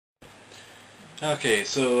Okay,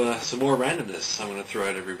 so some more randomness I'm going to throw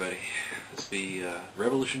at everybody. It's the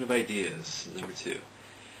revolution of ideas, number two.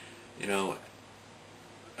 You know,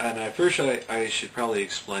 and I should probably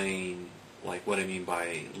explain like what I mean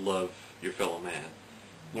by love your fellow man.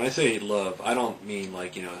 When I say love, I don't mean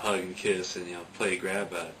like hug and kiss and play grab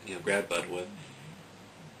bud with.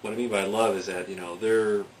 What I mean by love is that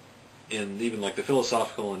they're in even like the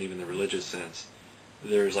philosophical and even the religious sense.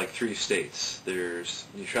 There's like three states. There's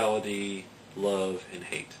neutrality, love, and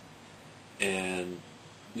hate. And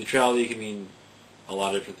neutrality can mean a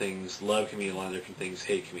lot of different things. Love can mean a lot of different things.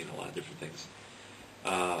 Hate can mean a lot of different things.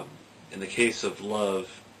 In the case of love,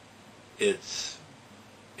 it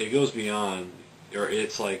goes beyond, or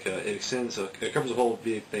it's like it extends. It covers a whole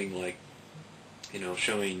big thing, like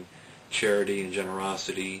showing charity and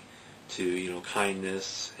generosity to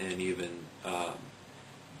kindness and even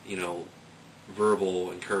you know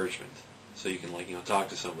verbal encouragement. So you can talk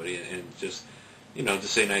to somebody and just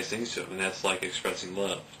just say nice things to them, and that's like expressing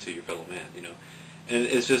love to your fellow man. And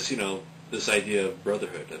it's just this idea of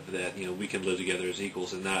brotherhood, of that we can live together as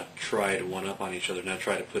equals and not try to one up on each other, not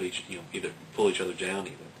try to put either pull each other down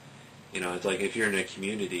even. It's like if you're in a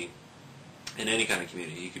community, in any kind of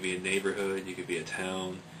community, you could be a neighborhood, you could be a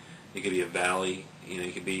town, you could be a valley,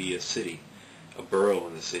 you could be a city, a borough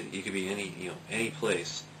in the city, you could be any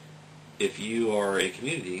place. If you are a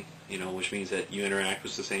community, which means that you interact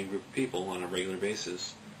with the same group of people on a regular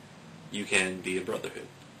basis, you can be a brotherhood,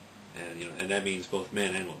 and that means both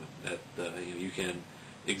men and women. That you can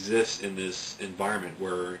exist in this environment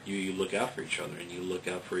where you look out for each other and you look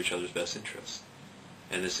out for each other's best interests,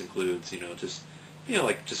 and this includes just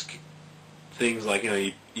things like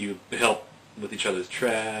you help with each other's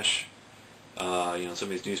trash.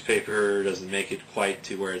 Somebody's newspaper doesn't make it quite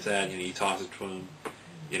to where it's at. You toss it to them.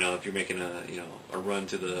 If you're making a run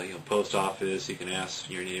to the post office, you can ask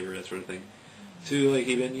your neighbor, that sort of thing. To like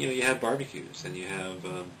even you have barbecues and you have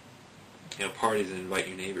parties and invite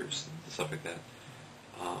your neighbors and stuff like that.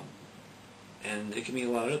 And it can mean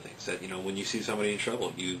a lot of other things. That when you see somebody in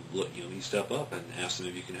trouble, you step up and ask them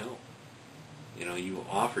if you can help. You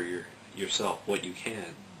offer yourself what you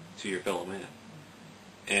can to your fellow man.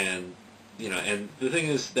 And and the thing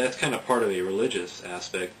is, that's kind of part of a religious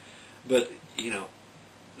aspect, but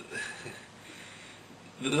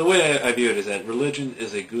the way I view it is that religion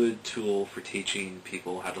is a good tool for teaching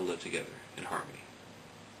people how to live together in harmony.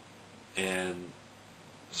 And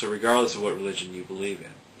so regardless of what religion you believe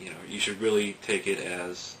in, you should really take it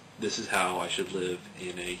as, this is how I should live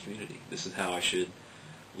in a community. This is how I should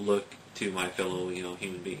look to my fellow,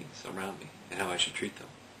 human beings around me, and how I should treat them.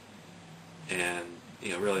 And,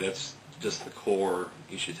 really that's just the core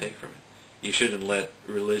you should take from it. You shouldn't let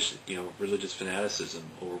religious fanaticism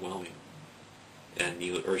overwhelm you, and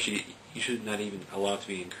you should not even allow it to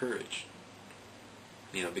be encouraged.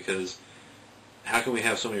 Because how can we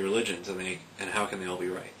have so many religions and how can they all be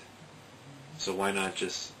right? So why not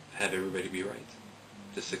just have everybody be right?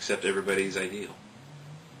 Just accept everybody's ideal,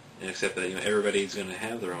 and accept that everybody's going to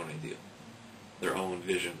have their own ideal, their own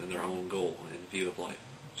vision, and their own goal and view of life.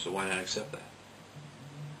 So why not accept that?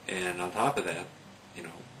 And on top of that,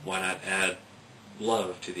 why not add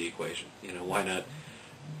love to the equation? Why not,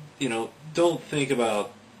 don't think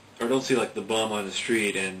about, or don't see like the bum on the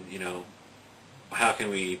street and, how can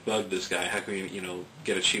we bug this guy? How can we,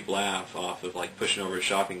 get a cheap laugh off of like pushing over a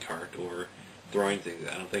shopping cart or throwing things?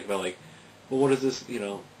 I don't think about like, well, what is this,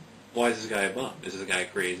 why is this guy a bum? Is this guy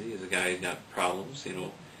crazy? Is the guy got problems?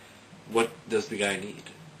 What does the guy need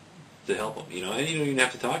to help him? And you don't even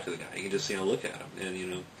have to talk to the guy. You can just, look at him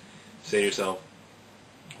and, say to yourself,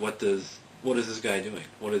 what is this guy doing?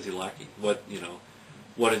 What is he lacking? What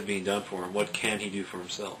is being done for him? What can he do for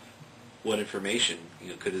himself? What information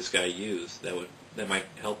could this guy use that might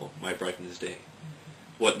help him, might brighten his day?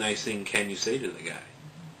 What nice thing can you say to the guy?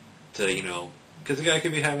 Because the guy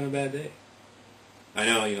could be having a bad day. I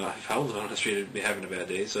know, if I was on the street, I'd be having a bad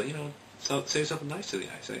day. So say something nice to the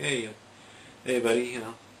guy. Say, hey, buddy,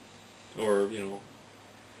 or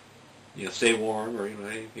stay warm, or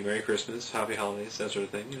hey, Merry Christmas, Happy Holidays, that sort of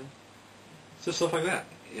thing. So stuff like that.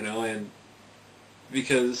 And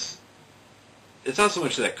because it's not so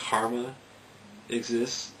much that karma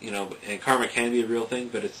exists, and karma can be a real thing,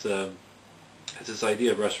 but it's this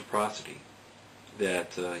idea of reciprocity,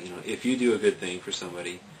 that if you do a good thing for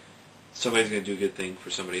somebody, somebody's going to do a good thing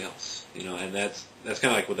for somebody else, and that's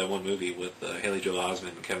kind of like what that one movie with Haley Joel Osment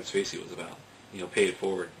and Kevin Spacey was about, Pay It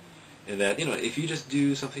Forward, and that if you just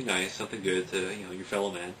do something nice, something good to your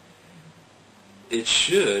fellow man, it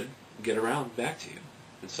should get around back to you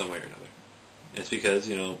in some way or another. And it's because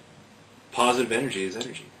positive energy is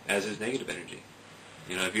energy, as is negative energy.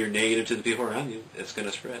 You know, if you're negative to the people around you, it's going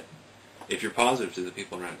to spread. If you're positive to the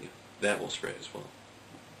people around you, that will spread as well.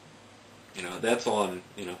 You know, that's all I'm,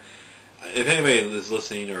 you know, if anybody is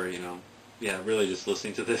listening or, you know, yeah, really just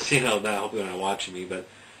listening to this, you know, not hopefully not watching me, but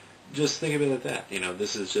just think of it like that. You know,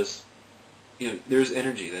 this is just, you know, there's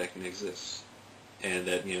energy that can exist, and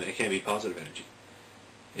that, you know, it can be positive energy.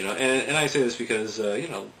 You know, and I say this because, you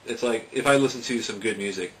know, it's like if I listen to some good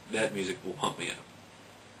music, that music will pump me up.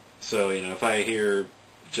 So, you know, if I hear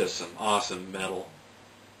just some awesome metal,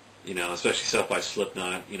 you know, especially stuff by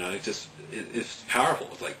Slipknot, you know, it's powerful.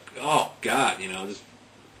 It's like, oh, God, you know, just,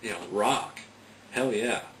 you know, rock. Hell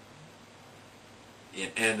yeah.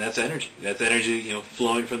 And that's energy. That's energy, you know,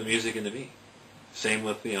 flowing from the music into me. Same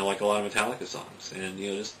with, you know, like a lot of Metallica songs. And,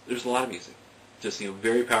 you know, there's a lot of music. Just, you know,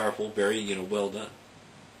 very powerful, very, you know, well done.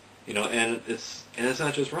 You know, and it's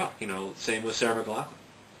not just rock. You know, same with Sarah McLachlan.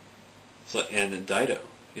 It's like, and Dido.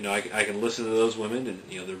 You know, I can listen to those women and,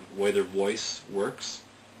 you know, the way their voice works.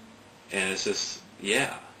 And it's just,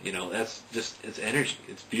 yeah, you know, that's just, it's energy.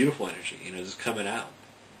 It's beautiful energy, you know, just coming out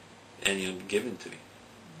and, you know, given to me.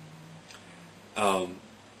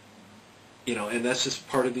 You know, and that's just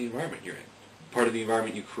part of the environment you're in. Part of the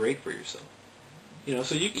environment you create for yourself. You know,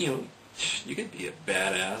 so you know, you can be a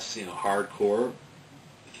badass, you know, hardcore,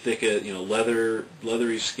 thick, you know,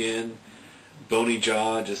 leathery skin, bony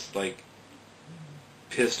jaw, just like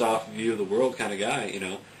pissed off view of the world kind of guy, you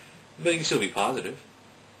know, but you can still be positive.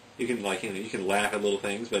 You can, like, you know, you can laugh at little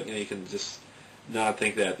things, but, you know, you can just not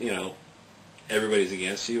think that, you know, everybody's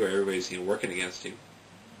against you or everybody's, you know, working against you.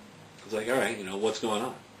 It's like, all right, you know, what's going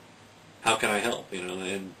on? How can I help? You know,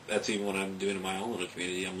 and that's even what I'm doing in my own little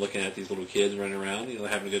community. I'm looking at these little kids running around, you know,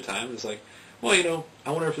 having a good time. It's like, well, you know,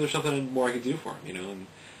 I wonder if there's something more I could do for them, you know. And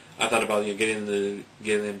I thought about, you know,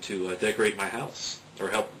 getting them to decorate my house or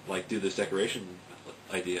help, like, do this decoration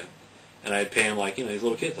idea. And I'd pay them, like, you know, these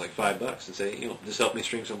little kids, like $5 and say, you know, just help me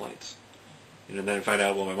string some lights. You know, and then I find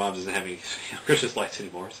out, well, my mom doesn't have any, you know, Christmas lights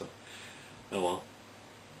anymore, so, oh well.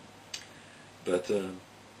 But,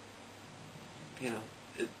 you know,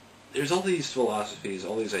 there's all these philosophies,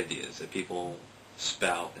 all these ideas that people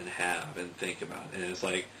spout and have and think about. And it's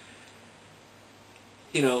like,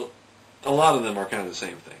 you know, a lot of them are kind of the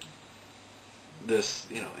same thing. This,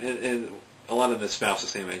 you know, and a lot of them espouse the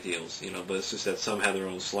same ideals, you know, but it's just that some have their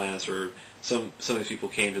own slants, or some of these people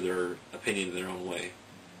came to their opinion in their own way.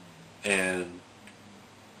 And,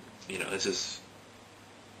 you know, it's just,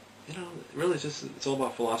 you know, really it's all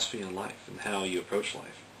about philosophy in life and how you approach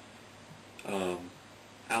life.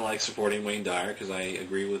 I like supporting Wayne Dyer because I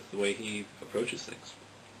agree with the way he approaches things,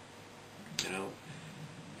 you know,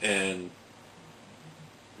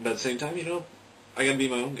 but at the same time, you know, I gotta be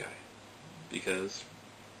my own guy, because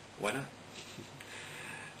why not?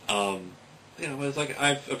 You know, it's like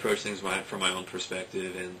I've approached things from my own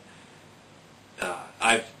perspective, and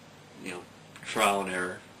I've, you know, trial and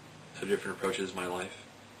error of different approaches in my life,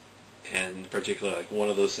 and in particular, like, one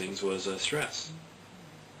of those things was stress.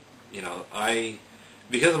 You know,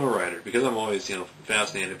 because I'm a writer, because I'm always, you know,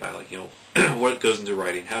 fascinated by, like, you know, what goes into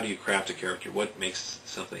writing, how do you craft a character, what makes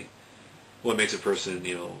a person,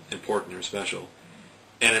 you know, important or special,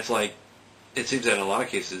 and it's like, it seems that in a lot of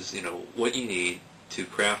cases, you know, what you need to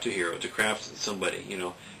craft a hero, to craft somebody, you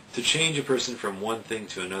know, to change a person from one thing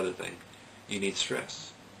to another thing, you need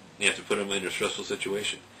stress. You have to put them in a stressful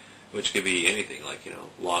situation, which could be anything, like, you know,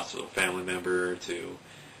 loss of a family member, to,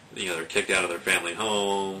 you know, they're kicked out of their family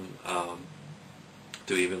home,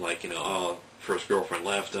 to even, like, you know, oh, first girlfriend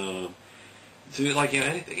left them, to, like, you know,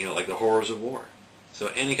 anything, you know, like the horrors of war.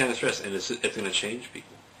 So any kind of stress, and it's going to change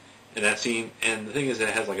people. And and the thing is that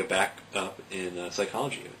it has, like, a back up in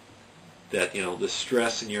psychology, that, you know, the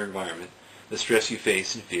stress in your environment, the stress you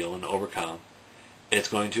face and feel and overcome, it's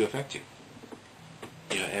going to affect you.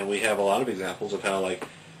 You know, and we have a lot of examples of how, like,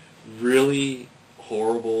 really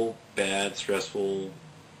horrible, bad, stressful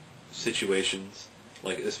situations,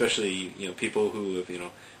 like, especially, you know, people who have, you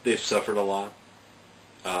know, they've suffered a lot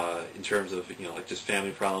in terms of, you know, like, just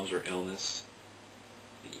family problems or illness.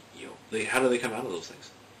 You know, how do they come out of those things?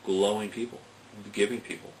 Glowing people, giving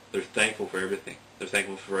people. They're thankful for everything. They're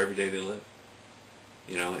thankful for every day they live.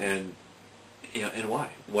 You know, and why?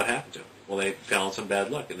 What happened to them? Well, they fell on some bad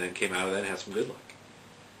luck and then came out of that and had some good luck.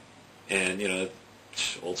 And, you know,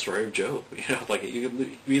 old story of Job. You know, like, you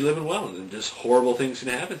could be living well and just horrible things can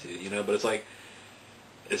happen to you. You know, but it's like,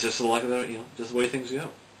 it's just the luck of the, you know, just the way things go.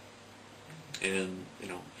 And, you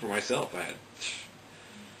know, for myself,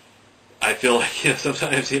 I feel like, you know,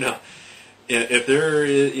 sometimes, you know, if there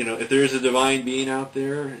is a divine being out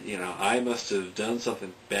there, you know, I must have done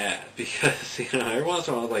something bad, because, you know, every once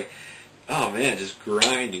in a while I was like, oh man, just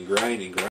grind and grind and grind.